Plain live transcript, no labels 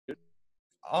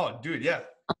Oh, dude, yeah.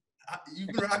 You've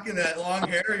been rocking that long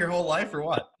hair your whole life or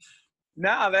what?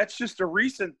 No, that's just a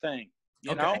recent thing.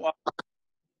 You Okay. know,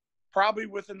 probably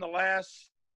within the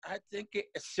last, I think,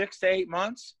 6 to 8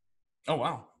 months. Oh,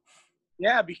 wow.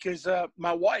 Yeah, because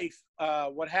my wife,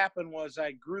 what happened was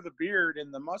I grew the beard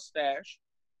and the mustache,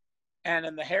 and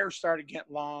then the hair started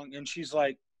getting long. And she's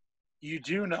like, "You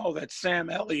do know that Sam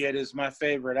Elliott is my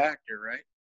favorite actor, right?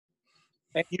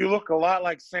 And you look a lot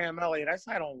like Sam Elliott." I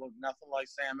said, "I don't look nothing like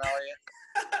Sam Elliott."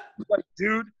 She's like,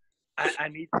 "Dude, I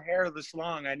need the hair this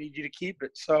long. I need you to keep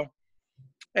it." So,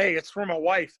 hey, it's for my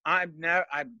wife. I'm not.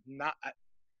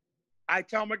 I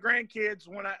tell my grandkids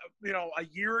when a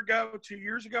year ago, 2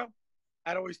 years ago,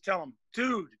 I'd always tell them,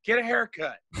 "Dude, get a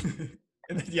haircut."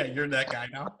 Yeah, you're that guy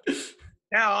now.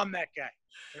 Now I'm that guy.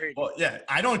 Well, yeah,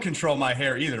 I don't control my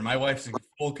hair either. My wife's in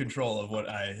full control of what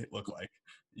I look like.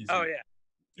 Easy. Oh, yeah.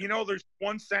 You know, there's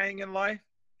one saying in life: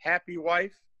 happy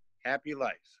wife, happy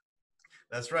life.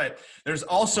 That's right. There's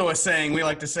also a saying we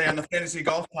like to say on the Fantasy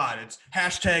Golf Pod. It's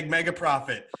 #mega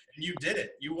profit. And you did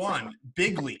it. You won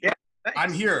bigly. Yeah, thanks.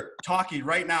 I'm here talking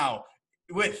right now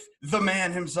with the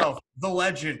man himself, the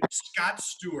legend, Scott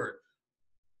Stewart.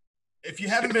 If you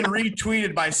haven't been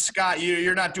retweeted by Scott,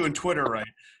 you're not doing Twitter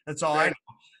right. That's all right.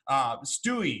 I know.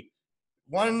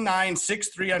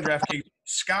 Stewie1963 on DraftKings.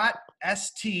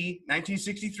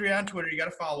 ScottSt1963 on Twitter. You got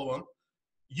to follow him.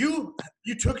 You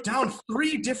took down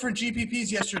 3 different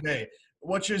GPPs yesterday,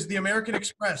 which is the American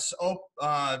Express.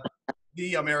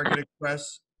 The American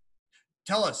Express.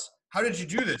 Tell us, how did you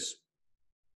do this?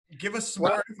 Give us some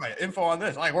more info on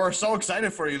this. Like, we're so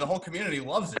excited for you. The whole community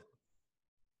loves it.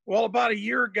 Well, about a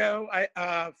year ago,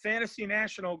 Fantasy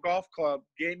National Golf Club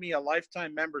gave me a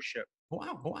lifetime membership.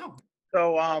 Wow.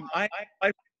 So I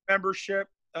have membership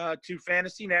to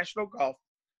Fantasy National Golf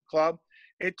Club.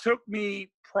 It took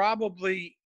me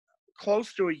probably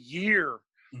close to a year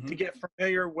to get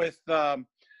familiar with, some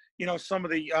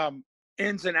of the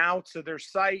ins and outs of their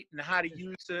site and how to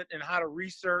use it and how to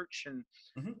research. And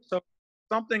so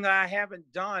something I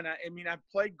haven't done. I mean, I've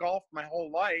played golf my whole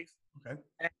life. Okay.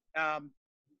 And,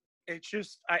 it's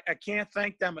just, I can't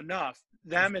thank them enough.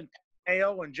 Them and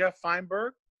Hale and Jeff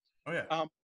Feinberg. Oh, yeah.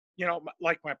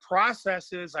 Like my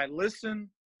process is I listen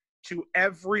to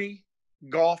every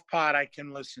golf pod I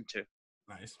can listen to.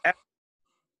 Nice.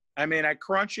 I mean, I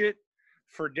crunch it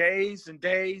for days and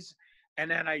days, and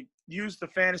then I use the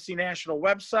Fantasy National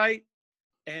website,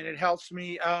 and it helps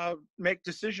me make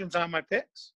decisions on my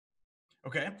picks.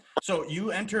 Okay. So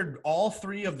you entered all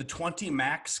 3 of the 20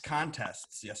 max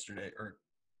contests yesterday or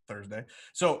Thursday.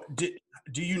 So do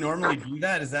you normally do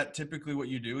that? Is that typically what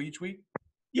you do each week?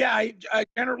 Yeah, I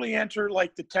generally enter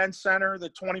like the 10 center, the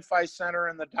 25 center,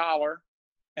 and the dollar.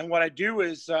 And what I do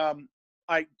is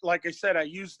like I said, I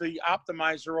use the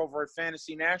optimizer over at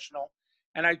Fantasy National,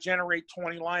 and I generate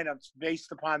 20 lineups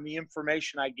based upon the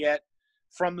information I get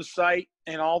from the site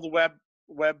and all the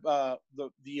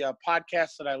the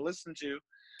podcasts that I listen to.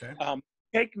 Okay.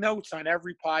 Take notes on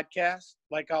every podcast.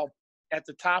 Like at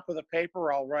the top of the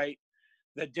paper, I'll write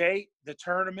the date, the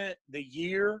tournament, the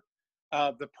year,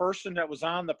 the person that was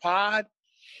on the pod,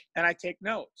 and I take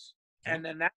notes. Okay. And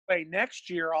then that way next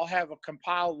year I'll have a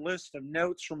compiled list of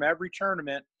notes from every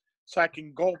tournament so I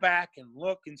can go back and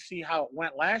look and see how it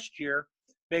went last year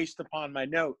based upon my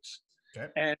notes.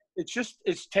 Okay. And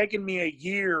it's taken me a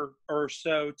year or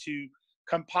so to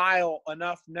compile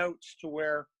enough notes to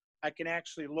where I can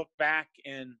actually look back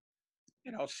and,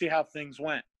 see how things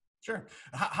went. Sure.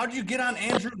 How did you get on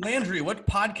Andrew Landry? What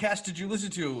podcast did you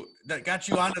listen to that got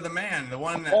you onto the man, the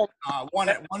one that won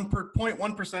at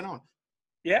 1.1% on?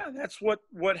 Yeah, that's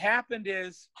what happened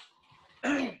is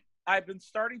I've been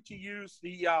starting to use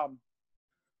the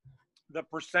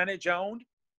percentage owned.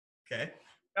 Okay.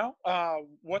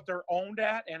 What they're owned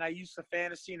at, and I use the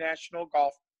Fantasy National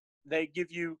Golf. They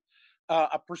give you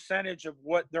a percentage of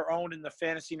what they're owned in the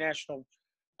Fantasy National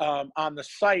on the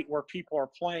site where people are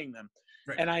playing them.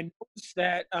 Right. And I noticed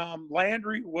that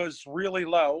Landry was really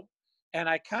low, and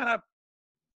I kind of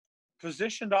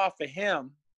positioned off to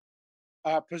him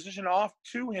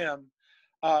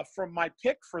from my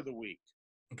pick for the week.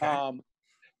 Okay.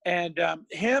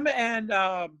 Him and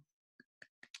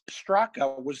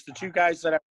Straka was the 2 guys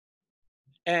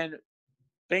and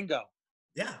bingo.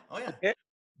 Yeah. Oh, yeah.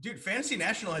 Dude, Fantasy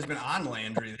National has been on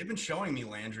Landry. They've been showing me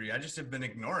Landry. I just have been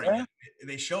ignoring it.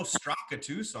 They show Straka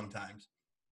too sometimes.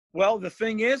 Well, the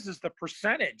thing is the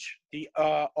percentage, the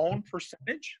own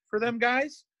percentage for them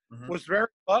guys was very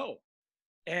low.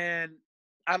 And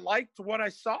I liked what I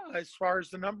saw as far as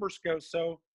the numbers go.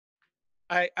 So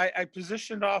I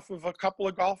positioned off of a couple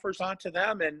of golfers onto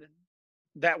them and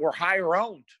that were higher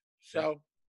owned. So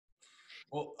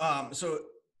Well, so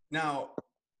now,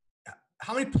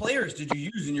 how many players did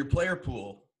you use in your player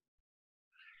pool?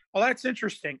 Well, that's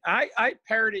interesting. I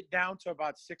pared it down to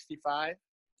about 65.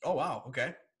 Oh, wow.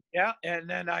 Okay. Yeah, and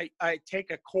then I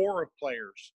take a core of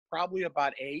players, probably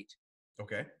about 8.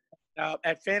 Okay.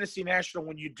 At Fantasy National,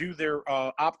 when you do their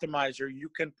optimizer, you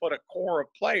can put a core of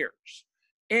players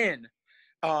in.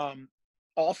 Um,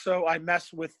 Also, I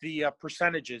mess with the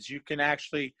percentages. You can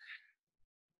actually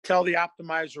tell the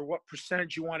optimizer what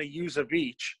percentage you want to use of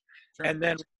each. Sure. And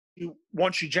then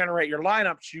once you generate your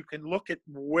lineups, you can look at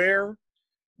where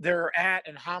they're at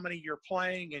and how many you're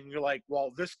playing. And you're like,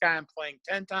 well, this guy I'm playing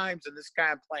 10 times and this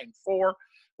guy I'm playing 4.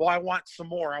 Well, I want some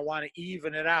more. I want to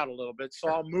even it out a little bit. So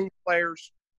I'll move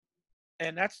players.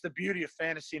 And that's the beauty of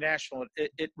Fantasy National.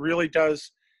 It really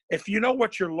does. If you know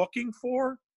what you're looking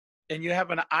for and you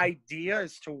have an idea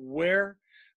as to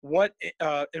what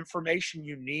information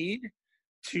you need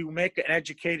to make an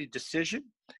educated decision,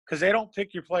 because they don't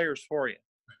pick your players for you.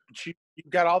 But you've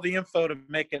got all the info to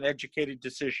make an educated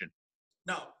decision.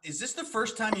 Now, is this the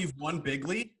first time you've won big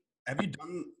league? Have you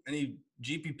done any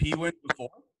GPP wins before?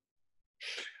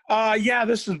 Yeah,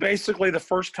 this is basically the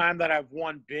first time that I've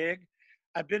won big.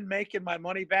 I've been making my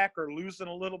money back or losing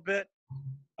a little bit.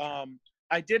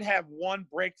 I did have one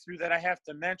breakthrough that I have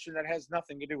to mention that has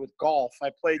nothing to do with golf.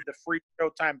 I played the free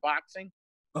Showtime boxing.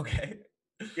 Okay.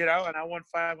 And I won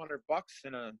 $500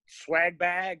 in a swag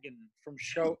bag and from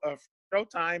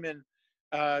Showtime, and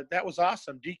that was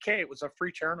awesome. DK, it was a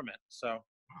free tournament. So,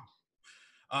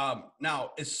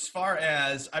 now, as far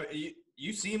as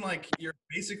you seem like you're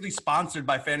basically sponsored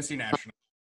by Fantasy National.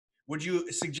 Would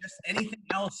you suggest anything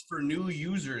else for new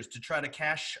users to try to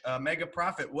cash a mega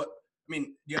profit? Do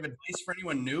you have advice for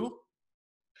anyone new?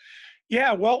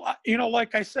 Yeah, well,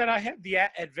 like I said, I have the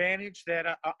advantage that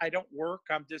I don't work.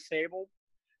 I'm disabled.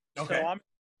 Okay. So I'm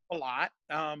a lot.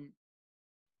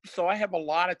 So I have a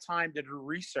lot of time to do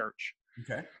research.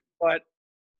 Okay. But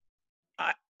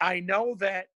I know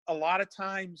that a lot of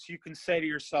times you can say to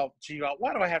yourself, gee,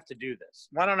 why do I have to do this?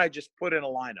 Why don't I just put in a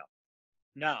lineup?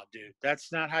 No, dude,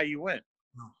 that's not how you win.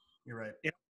 No, you're right.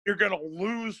 You're going to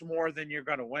lose more than you're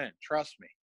going to win. Trust me.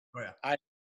 Oh, yeah. I've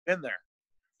been there.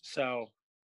 So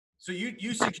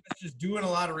you suggest just doing a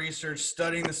lot of research,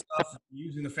 studying the stuff,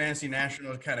 using the Fantasy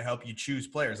National to kind of help you choose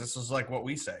players. This is like what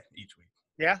we say each week.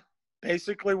 Yeah,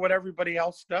 basically what everybody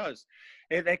else does.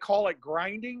 They call it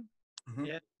grinding. Mm-hmm.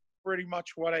 Yeah, pretty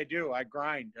much what I do. I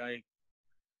grind.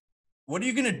 What are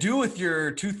you gonna do with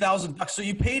your $2,000? So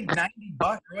you paid $90.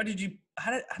 What did you?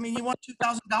 You won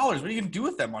 $2,000. What are you gonna do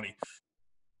with that money?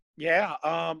 Yeah,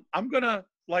 I'm gonna.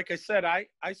 Like I said, I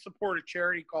support a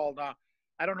charity called.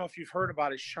 I don't know if you've heard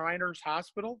about it, Shriners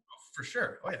Hospital. Oh, for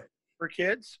sure. Oh yeah. For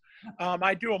kids,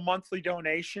 I do a monthly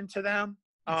donation to them.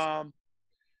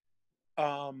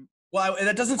 Well,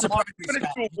 that doesn't surprise me,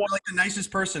 Scott. You're like the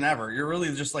nicest person ever. You're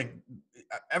really just like,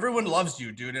 everyone loves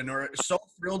you, dude, and we're so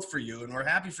thrilled for you, and we're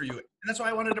happy for you. And that's why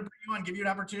I wanted to bring you on, give you an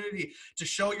opportunity to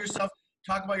show yourself,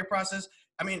 talk about your process.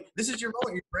 This is your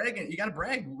moment. You're bragging. You got to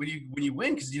brag when you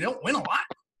win, because you don't win a lot,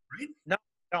 right? No,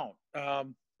 I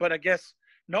don't. But I guess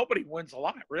nobody wins a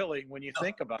lot, really, when you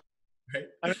think about it.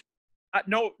 Right.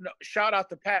 No, shout out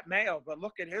to Pat Mayo, but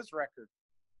look at his record.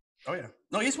 Oh yeah,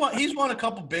 no, he's won a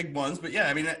couple big ones, but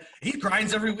yeah, he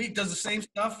grinds every week, does the same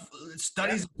stuff,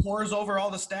 studies, pores over all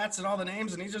the stats and all the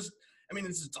names, and he's just,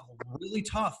 it's really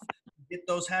tough to get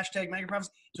those hashtag mega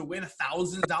profits to win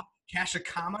 $1,000 cash a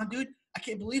comma, dude. I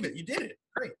can't believe it. You did it.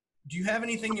 Great. Do you have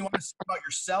anything you want to say about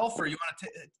yourself, or you want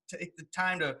to take the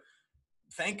time to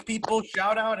thank people,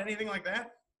 shout out, anything like that?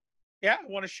 Yeah, I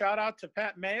want to shout out to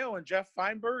Pat Mayo and Jeff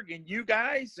Feinberg and you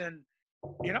guys, and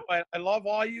I love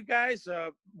all you guys.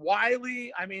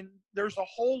 Wiley, there's a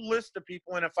whole list of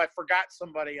people, and if I forgot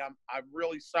somebody, I'm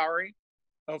really sorry.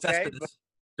 Okay.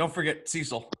 Don't forget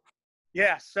Cecil.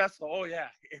 Yeah, Cecil. Oh yeah,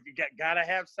 if you gotta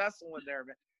have Cecil in there,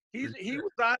 man. He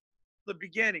was on the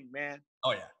beginning, man.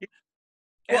 Oh yeah.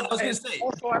 Well, I was gonna say.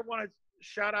 Also, I want to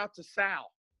shout out to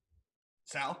Sal.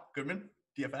 Sal Goodman,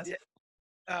 DFS.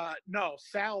 Yeah. No,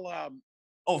 Sal.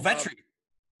 Vetri.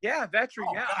 Yeah, Vetri.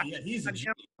 Oh, yeah. God, yeah, he's a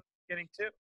genius. Too.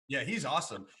 Yeah, he's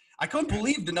awesome. I couldn't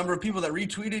believe the number of people that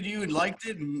retweeted you and liked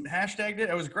it and hashtagged it.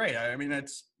 It was great.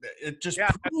 It just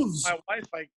proves. My wife,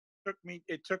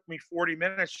 it took me 40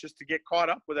 minutes just to get caught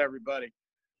up with everybody.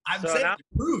 I'm saying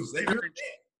it proves.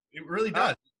 It really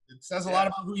does. It says a lot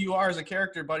about who you are as a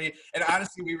character, buddy. And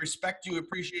honestly, we respect you,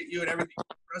 appreciate you, and everything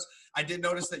for us. I did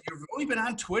notice that you've only been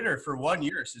on Twitter for 1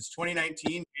 year, since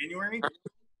 2019, January.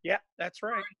 Yeah, that's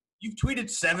right. You've tweeted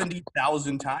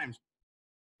 70,000 times.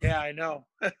 Yeah, I know.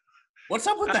 What's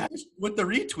up with that? With the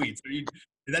retweets?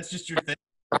 That's just your thing?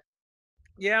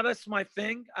 Yeah, that's my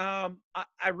thing.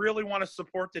 I really want to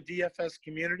support the DFS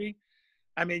community.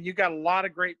 I mean, you got a lot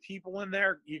of great people in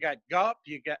there. You got Gup.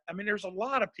 I mean, there's a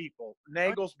lot of people.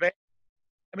 Nagel's Bay.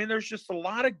 I mean, there's just a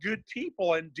lot of good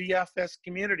people in DFS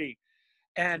community.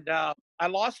 And I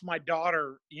lost my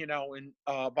daughter, in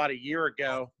about a year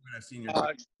ago. I've seen your.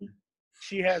 Uh,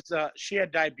 she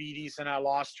had diabetes, and I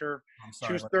lost her. I'm She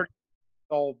sorry. was 30 years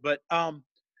old, but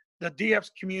the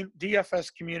DFS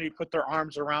community put their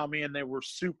arms around me, and they were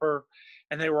super,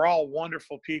 and they were all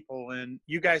wonderful people. And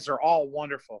you guys are all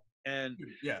wonderful, and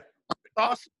Yeah, it's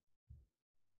awesome.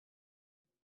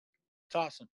 It's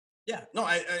awesome. yeah. No,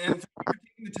 and thank you for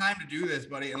taking the time to do this,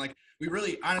 buddy. And like, we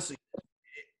really, honestly,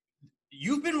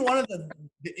 you've been one of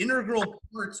the integral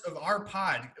parts of our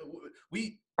pod.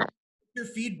 We your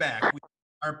feedback. We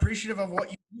are appreciative of what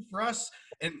you do for us,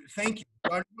 and thank you.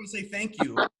 I just want to say thank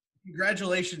you.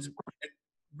 Congratulations.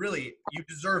 Really, you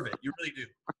deserve it. You really do.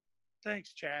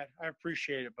 Thanks, Chad. I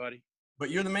appreciate it, buddy. But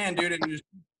you're the man, dude, and you just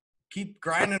keep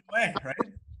grinding away, right?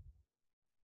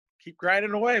 Keep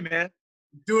grinding away, man.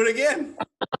 Do it again.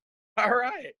 All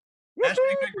right.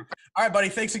 All right, buddy.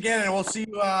 Thanks again, and we'll see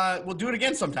you. We'll do it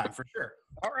again sometime for sure.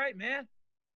 All right, man.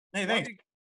 Hey, thanks.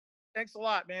 Thanks a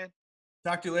lot, man.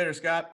 Talk to you later, Scott.